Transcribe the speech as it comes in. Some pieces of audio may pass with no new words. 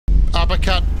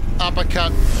uppercut,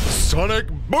 uppercut, sonic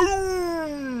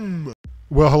boom!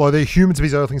 Well, hello there, humans,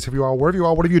 bees, earthlings, if you are, wherever you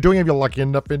are, whatever you're doing, if you're lucky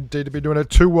enough indeed to be doing it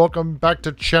too, welcome back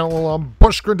to channel. I'm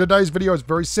Bushka, and today's video is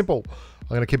very simple. I'm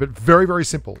going to keep it very, very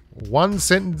simple. One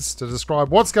sentence to describe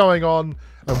what's going on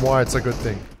and why it's a good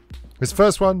thing. This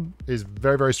first one is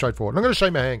very, very straightforward. And I'm going to show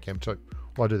you my hand cam too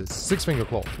while I do this. 6-finger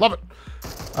claw. Love it.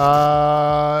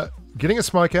 Getting a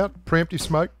smoke out, preemptive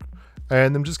smoke,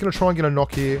 and I'm just going to try and get a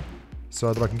knock here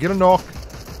so that I can get a knock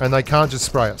and they can't just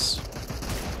spray us.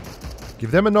 Give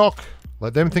them a knock,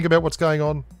 let them think about what's going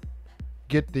on,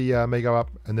 get the Migo up,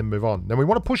 and then move on. Then we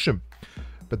want to push them,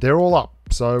 but they're all up,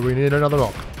 so we need another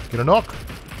knock. Get a knock,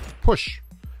 push.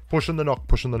 Push on the knock,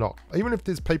 push on the knock. Even if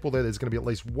there's people there, there's going to be at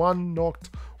least one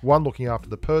knocked, one looking after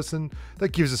the person. That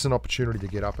gives us an opportunity to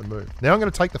get up and move. Now I'm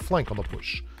going to take the flank on the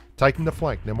push. Taking the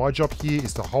flank. Now my job here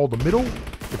is to hold the middle.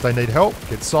 If they need help,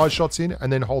 get side shots in,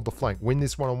 and then hold the flank. Win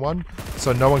this one-on-one,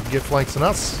 so no one can get flanks on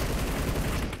us.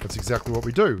 That's exactly what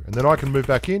we do. And then I can move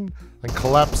back in and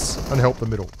collapse and help the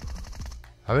middle.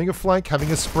 Having a flank,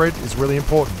 having a spread is really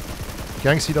important.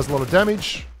 Gangsty does a lot of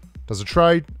damage, does a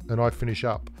trade, and I finish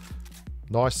up.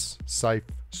 Nice, safe,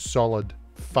 solid,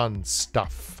 fun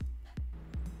stuff.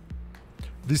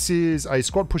 This is a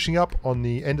squad pushing up on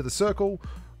the end of the circle.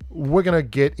 We're going to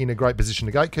get in a great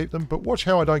position to gatekeep them, but watch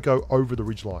how I don't go over the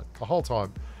ridgeline the whole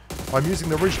time. I'm using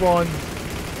the ridgeline.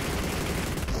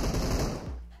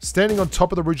 Standing on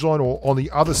top of the ridgeline or on the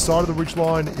other side of the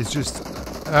ridgeline is just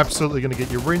absolutely going to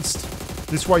get you rinsed.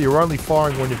 This way you're only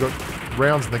firing when you've got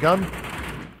rounds in the gun.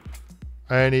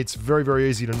 And it's very, very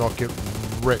easy to not get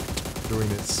wrecked doing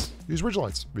this. Use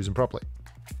ridgelines. Use them properly.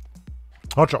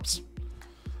 Hot drops.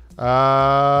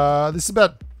 This is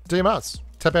about DMRs.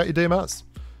 Tap out your DMRs.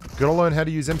 Gotta learn how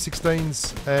to use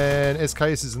M16s and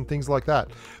SKSs and things like that.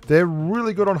 They're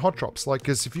really good on hot drops. Like,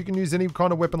 because if you can use any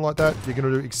kind of weapon like that, you're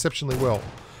going to do exceptionally well.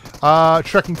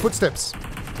 Tracking footsteps.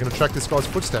 You're going to track this guy's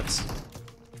footsteps.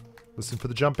 Listen for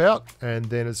the jump out, and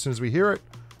then as soon as we hear it,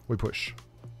 we push.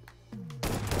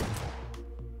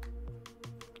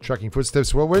 Tracking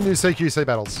footsteps. Well, we're new CQC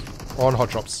battles on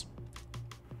hot drops.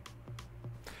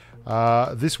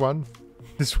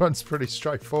 This one's pretty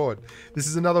straightforward. This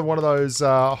is another one of those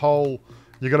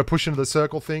you got to push into the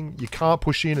circle thing. You can't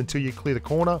push in until you clear the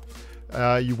corner.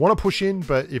 You want to push in,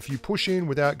 but if you push in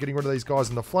without getting rid of these guys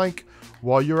in the flank,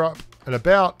 while you're up and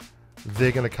about,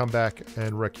 they're going to come back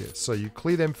and wreck you. So you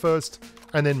clear them first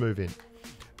and then move in.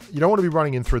 You don't want to be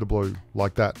running in through the blue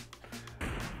like that.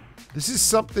 This is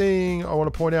something I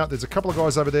want to point out. There's a couple of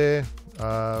guys over there.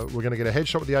 We're going to get a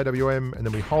headshot with the AWM, and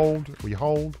then we hold.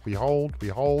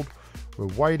 We're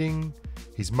waiting.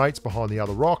 His mate's behind the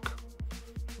other rock,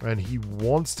 and he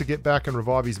wants to get back and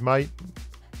revive his mate.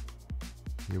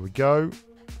 Here we go.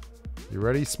 You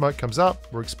ready? Smoke comes up.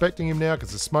 We're expecting him now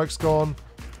because the smoke's gone.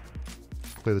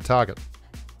 Clear the target.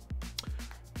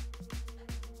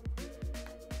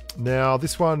 Now,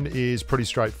 this one is pretty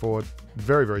straightforward.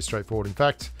 Very, very straightforward. In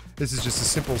fact, this is just a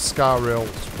simple SCAR-L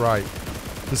spray.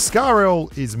 The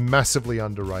SCAR-L is massively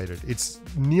underrated. It's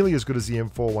nearly as good as the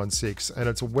M416, and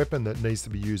it's a weapon that needs to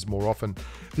be used more often.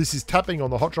 This is tapping on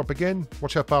the hot drop again.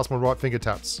 Watch how fast my right finger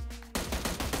taps.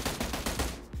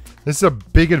 This is a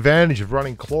big advantage of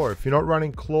running claw. If you're not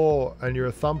running claw and you're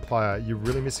a thumb player, you're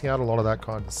really missing out on a lot of that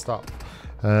kind of stuff.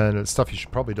 And it's stuff you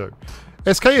should probably do.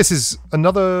 SKS is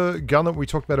another gun that we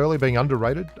talked about earlier being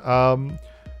underrated.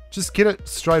 Just get it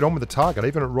straight on with the target,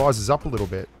 even if it rises up a little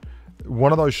bit.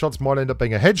 One of those shots might end up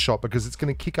being a headshot because it's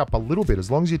going to kick up a little bit. As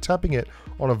long as you're tapping it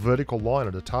on a vertical line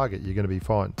at a target, you're going to be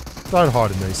fine. Don't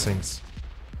hide in these things.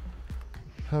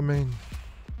 I mean,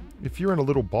 if you're in a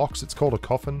little box, it's called a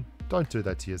coffin. Don't do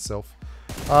that to yourself.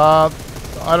 I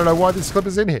don't know why this clip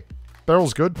is in here.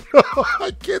 Barrel's good.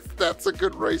 I guess that's a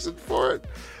good reason for it.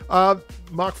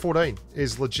 Mark 14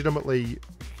 is legitimately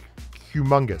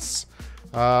humongous.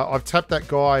 I've tapped that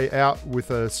guy out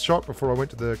with a shot before I went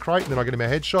to the crate, and then I get him a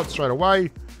headshot straight away.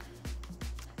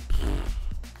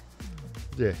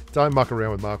 Yeah, don't muck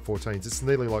around with Mark 14s. It's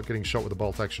nearly like getting shot with a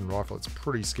bolt-action rifle. It's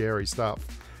pretty scary stuff.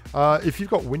 If you've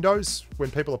got windows when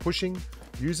people are pushing,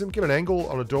 use them. Get an angle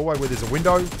on a doorway where there's a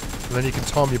window, and then you can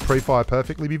time your pre-fire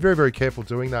perfectly. Be very, very careful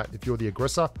doing that if you're the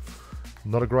aggressor.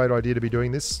 Not a great idea to be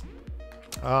doing this.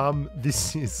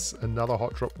 This is another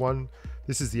hot drop one.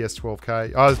 This is the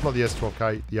S12K. Oh, it's not the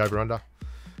S12K, the over-under.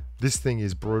 This thing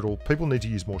is brutal. People need to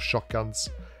use more shotguns.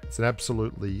 It's an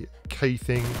absolutely key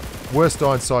thing. Worst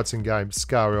iron sights in games,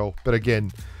 SCAR-L. But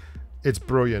again, it's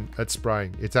brilliant at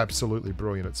spraying. It's absolutely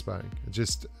brilliant at spraying. It's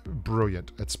just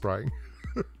brilliant at spraying.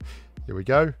 Here we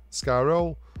go.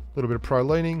 SCAR-L. A little bit of pro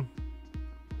leaning.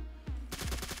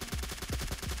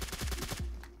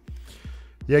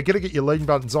 Yeah, gotta get your lean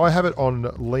buttons. I have it on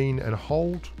lean and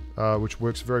hold, which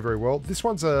works very, very well. This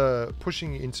one's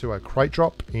pushing into a crate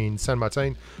drop in San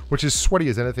Martin, which is sweaty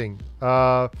as anything.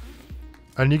 And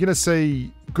you're gonna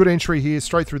see good entry here,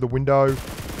 straight through the window.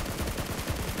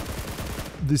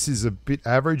 This is a bit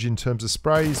average in terms of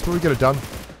sprays, but we get it done.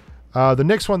 The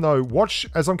next one though, watch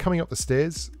as I'm coming up the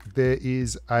stairs, there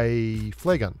is a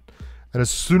flare gun. And as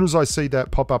soon as I see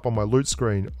that pop up on my loot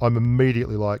screen, I'm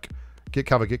immediately like, get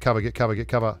cover, get cover, get cover, get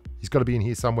cover. He's got to be in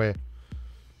here somewhere.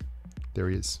 There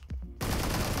he is.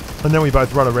 And then we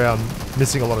both run around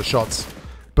missing a lot of shots.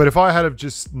 But if I had have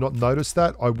just not noticed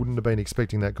that, I wouldn't have been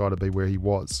expecting that guy to be where he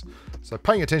was. So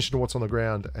paying attention to what's on the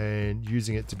ground and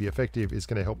using it to be effective is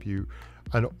going to help you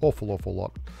an awful, awful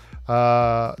lot.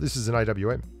 This is an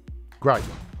AWM. Great.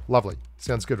 Lovely.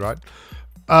 Sounds good, right?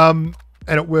 And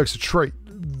it works a treat.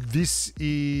 This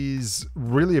is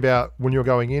really about when you're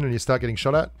going in and you start getting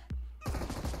shot at,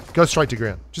 go straight to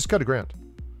ground. Just go to ground.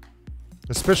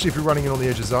 Especially if you're running in on the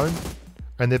edge of zone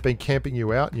and they've been camping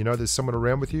you out, you know there's someone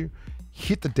around with you,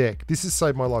 hit the deck. This has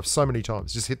saved my life so many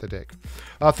times. Just hit the deck.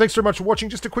 Thanks very much for watching.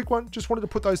 Just a quick one. Just wanted to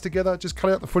put those together. Just cut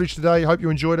out the footage today. Hope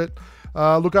you enjoyed it.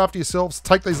 Look after yourselves.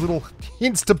 Take these little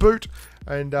hints to boot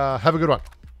and have a good one.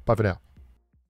 Bye for now.